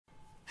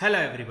Hello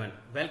everyone,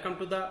 welcome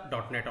to the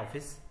 .NET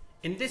Office.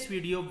 In this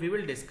video, we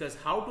will discuss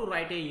how to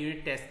write a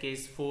unit test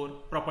case for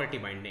property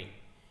binding.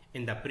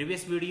 In the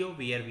previous video,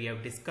 where we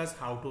have discussed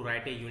how to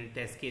write a unit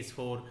test case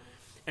for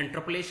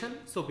interpolation.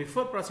 So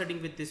before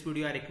proceeding with this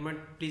video, I recommend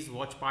please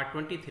watch part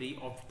 23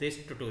 of this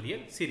tutorial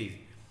series.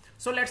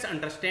 So let's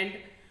understand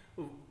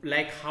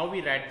like how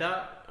we write the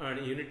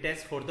unit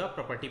test for the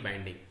property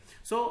binding.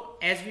 So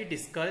as we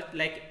discussed,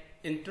 like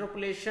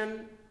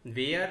interpolation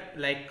where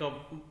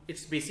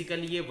it's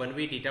basically a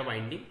one-way data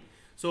binding.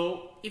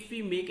 So if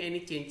we make any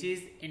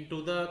changes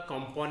into the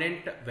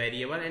component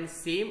variable, and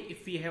same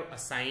if we have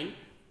assigned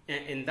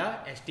in the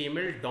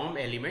HTML DOM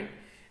element,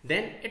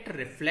 then it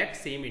reflects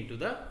same into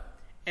the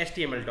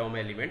HTML DOM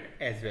element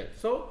as well.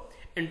 So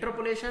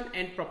interpolation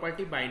and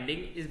property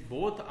binding is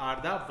both are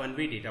the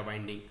one-way data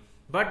binding,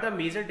 but the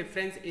major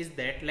difference is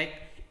that like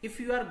if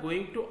you are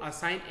going to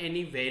assign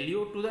any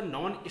value to the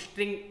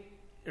non-string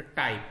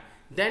type,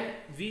 then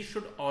we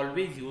should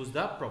always use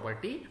the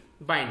property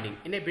binding.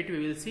 In a bit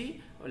we will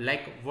see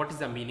like what is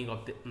the meaning of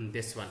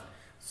this one.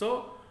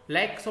 So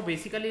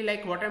basically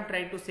like what I'm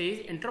trying to say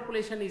is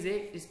interpolation is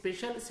a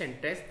special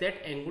syntax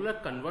that Angular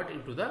convert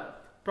into the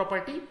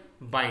property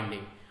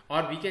binding,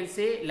 or we can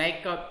say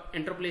like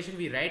interpolation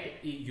we write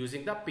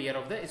using the pair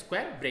of the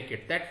square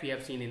bracket that we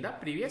have seen in the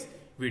previous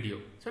video.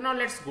 So now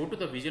let's go to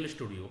the Visual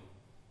Studio.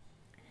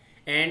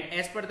 And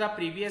as per the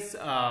previous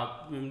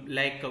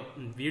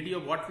video,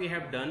 what we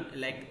have done,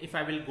 like if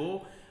I will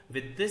go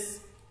with this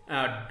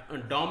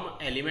DOM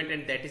element,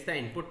 and that is the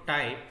input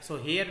type. So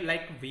here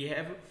like we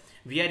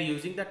are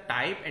using the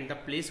type and the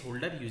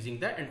placeholder using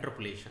the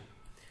interpolation.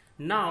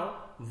 Now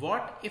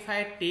what if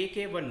I take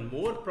a one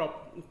more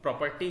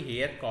property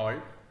here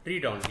called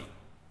read only.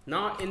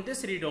 Now in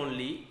this read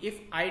only, if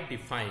I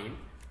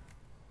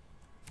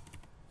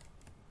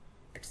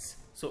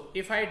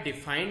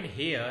define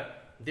here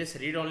this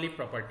read only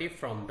property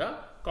from the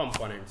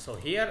component. So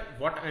here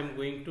what I'm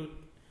going to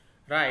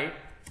write,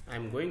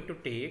 I'm going to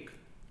take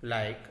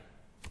like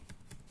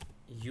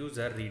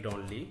user read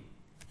only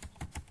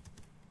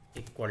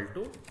equal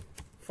to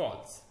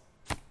false.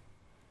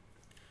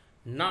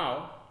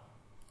 Now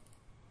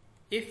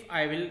if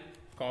I will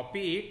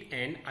copy it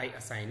and I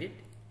assign it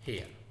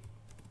here.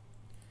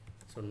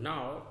 So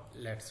now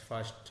let's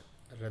first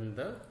run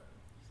the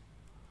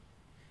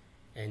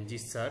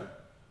ng-serve.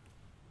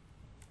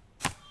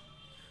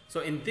 So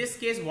in this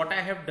case what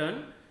I have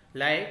done,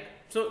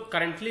 so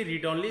currently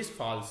read only is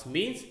false,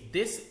 means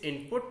this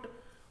input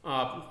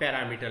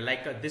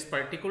parameter this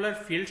particular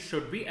field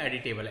should be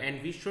editable,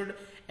 and we should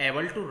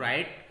able to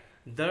write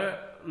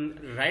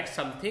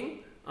something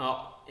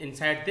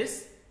inside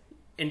this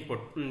input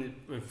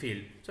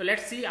field. So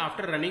let's see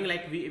after running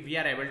like we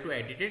are able to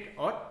edit it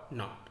or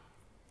not.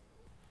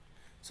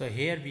 So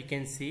here we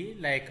can see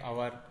like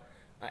our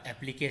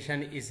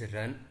application is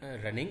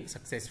running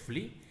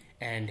successfully.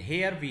 And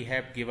here we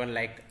have given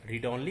like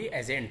read only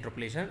as an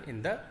interpolation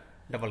in the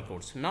double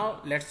quotes. Now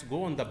let's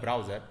go on the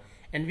browser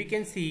and we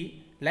can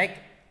see like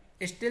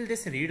still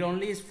this read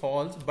only is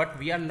false, but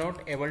we are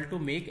not able to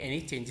make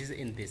any changes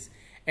in this.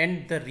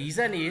 And the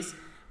reason is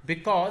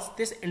because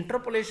this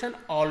interpolation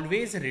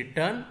always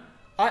return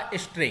a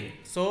string.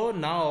 So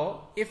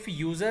now if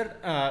user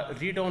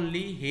read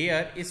only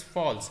here is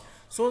false,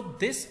 so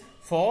this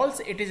false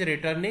it is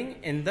returning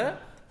in the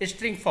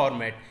string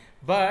format.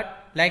 But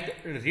like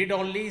read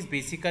only is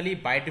basically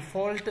by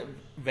default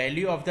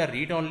value of the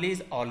read only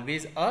is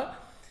always a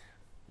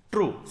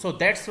true. So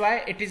that's why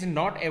it is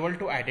not able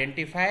to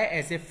identify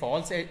as a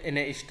false in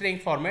a string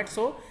format.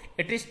 So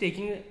it is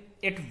taking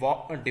it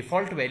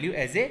default value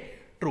as a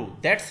true.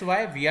 That's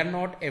why we are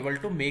not able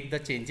to make the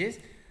changes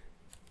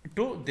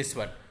to this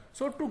one.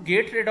 So to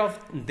get rid of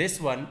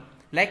this one,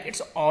 like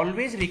it's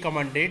always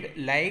recommended,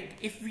 like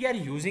if we are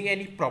using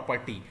any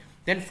property,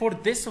 then for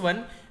this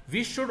one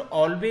we should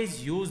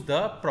always use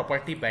the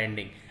property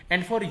binding.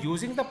 And for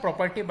using the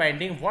property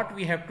binding, what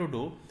we have to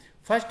do,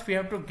 first we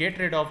have to get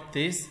rid of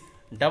this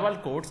double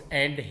quotes,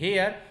 and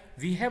here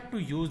we have to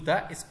use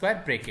the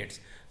square brackets.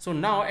 So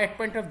now at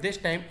point of this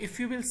time, if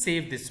you will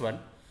save this one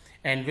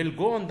and we'll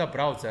go on the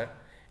browser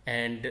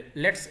and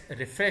let's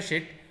refresh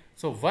it.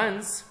 So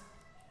once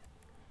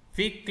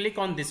we click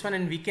on this one,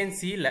 and we can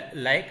see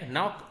like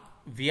now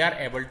we are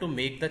able to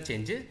make the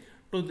changes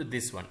to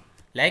this one.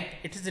 Like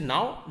it is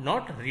now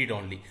not read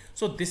only.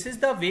 So this is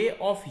the way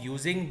of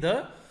using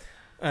the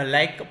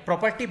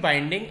property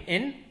binding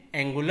in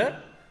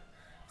Angular.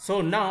 So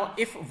now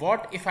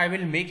if I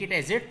will make it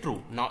as a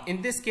true. Now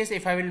in this case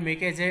if I will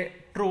make it as a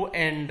true,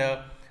 and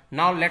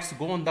now let's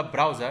go on the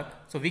browser.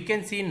 So we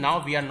can see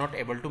now we are not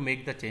able to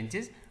make the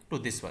changes to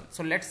this one.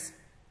 So let's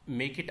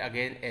make it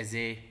again as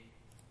a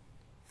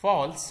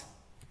false,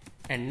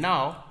 and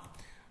now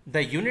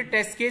the unit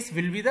test case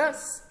will be the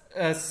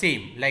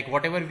same, like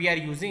whatever we are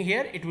using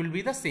here it will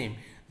be the same.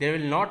 There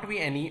will not be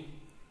any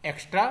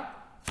extra.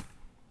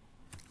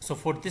 So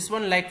for this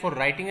one, like for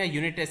writing a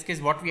unit test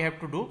case, what we have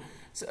to do,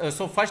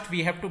 so first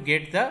we have to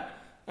get the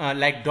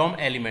like DOM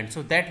element.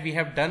 So that we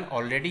have done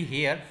already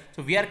here.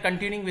 So we are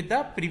continuing with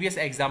the previous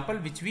example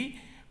which we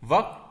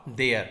work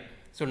there.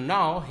 So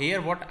now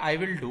here what I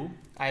will do,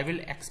 I will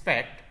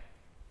expect,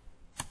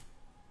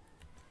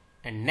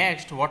 and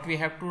next what we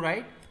have to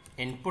write,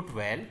 input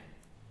val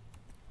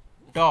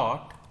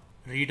dot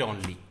read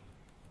only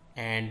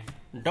and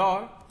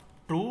dot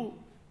true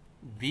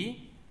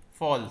be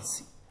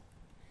false.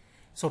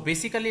 So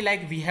basically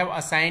like we have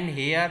assigned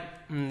here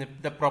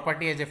the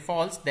property as a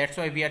false, that's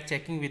why we are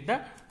checking with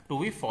the to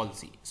be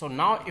falsy. So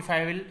now if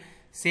I will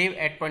save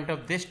at point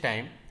of this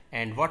time,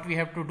 and what we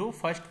have to do,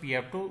 first we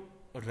have to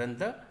run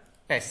the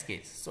test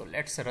case. So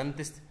let's run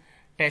this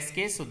test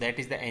case. So that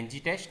is the ng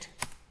test,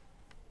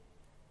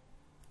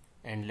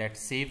 and let's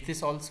save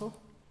this also.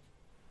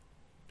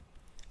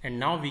 And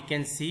now we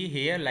can see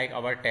here like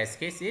our test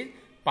case is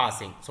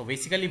passing. So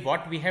basically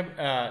what we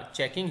have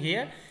checking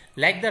here,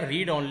 like the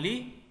read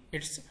only,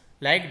 it's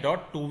like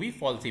dot to be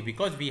falsy,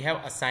 because we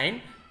have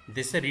assigned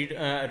this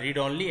read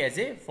only as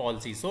a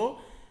falsy. So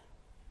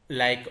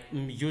like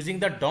using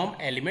the DOM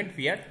element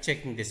we are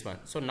checking this one.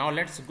 So now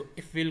let's go,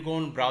 if we'll go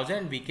on browser,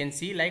 and we can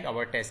see like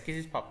our test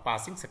case is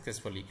passing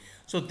successfully.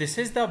 So this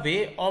is the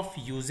way of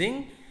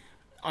using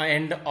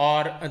and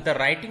or the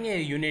writing a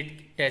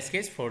unit test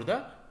case for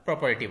the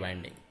property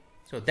binding.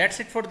 So that's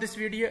it for this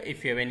video.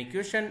 If you have any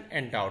question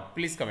and doubt,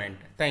 please comment.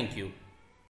 Thank you.